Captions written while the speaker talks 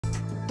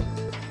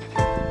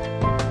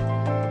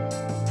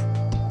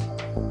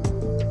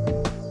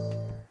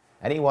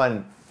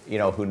Anyone,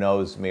 who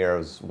knows me or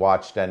has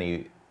watched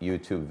any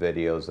YouTube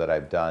videos that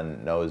I've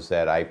done knows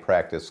that I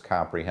practice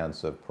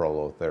comprehensive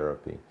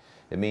prolotherapy.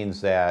 It means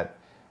that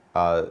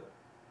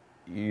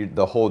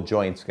the whole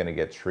joint's going to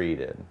get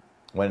treated.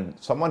 When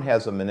someone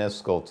has a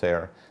meniscal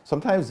tear,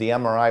 sometimes the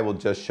MRI will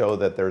just show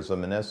that there's a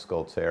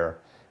meniscal tear,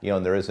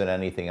 and there isn't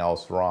anything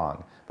else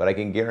wrong. But I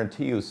can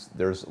guarantee you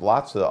there's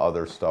lots of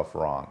other stuff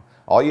wrong.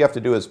 All you have to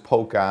do is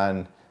poke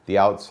on the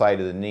outside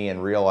of the knee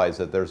and realize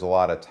that there's a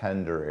lot of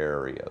tender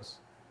areas.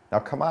 Now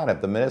come on,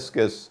 if the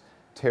meniscus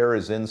tear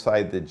is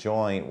inside the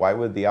joint, why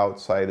would the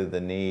outside of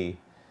the knee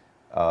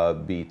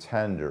be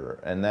tender?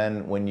 And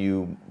then when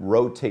you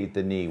rotate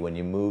the knee, when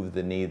you move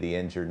the knee, the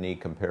injured knee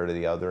compared to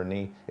the other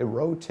knee, it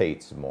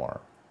rotates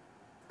more.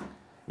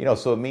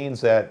 So it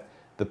means that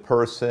the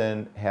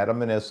person had a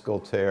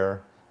meniscal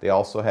tear, they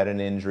also had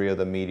an injury of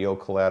the medial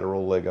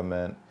collateral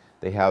ligament,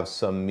 they have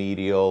some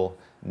medial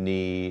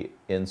knee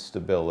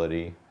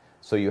instability.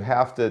 So you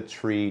have to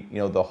treat,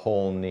 the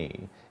whole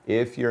knee.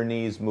 If your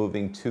knee's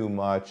moving too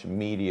much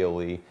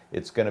medially,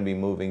 it's going to be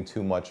moving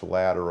too much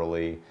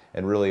laterally,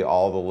 and really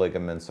all the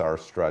ligaments are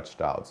stretched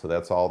out. So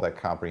that's all that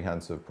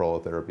comprehensive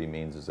prolotherapy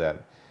means, is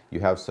that you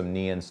have some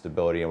knee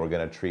instability and we're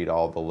going to treat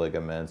all the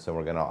ligaments, and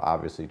we're going to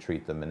obviously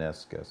treat the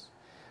meniscus.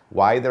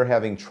 Why they're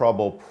having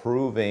trouble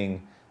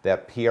proving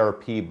that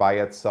PRP by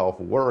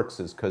itself works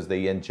is because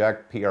they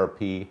inject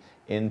PRP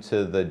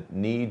into the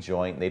knee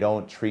joint. They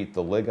don't treat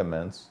the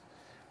ligaments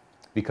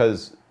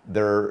because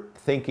they're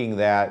thinking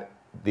that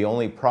the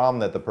only problem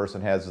that the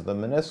person has is the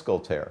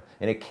meniscal tear.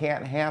 And it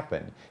can't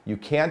happen. You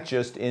can't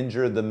just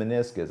injure the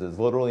meniscus. It's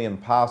literally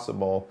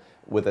impossible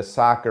with a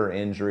soccer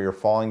injury or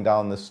falling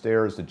down the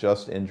stairs to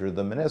just injure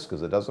the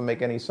meniscus. It doesn't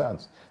make any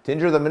sense. To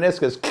injure the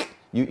meniscus,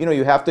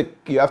 you have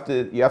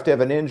to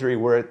have an injury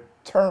where it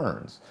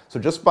turns. So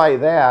just by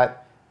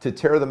that, to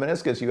tear the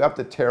meniscus, you have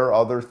to tear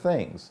other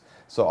things.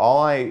 So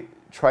all I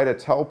try to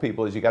tell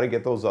people is you got to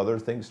get those other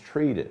things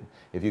treated.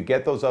 If you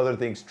get those other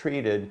things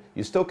treated,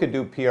 you still could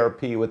do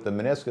PRP with the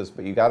meniscus,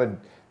 but you got to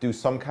do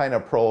some kind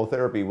of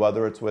prolotherapy,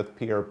 whether it's with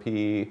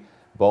PRP,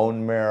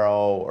 bone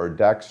marrow, or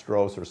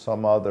dextrose, or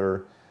some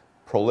other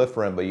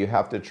proliferant, but you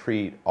have to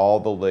treat all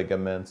the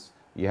ligaments.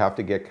 You have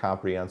to get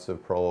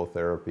comprehensive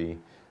prolotherapy.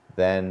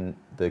 Then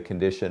the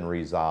condition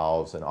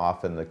resolves, and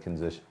often the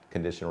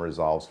condition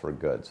resolves for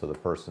good, so the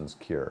person's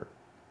cured.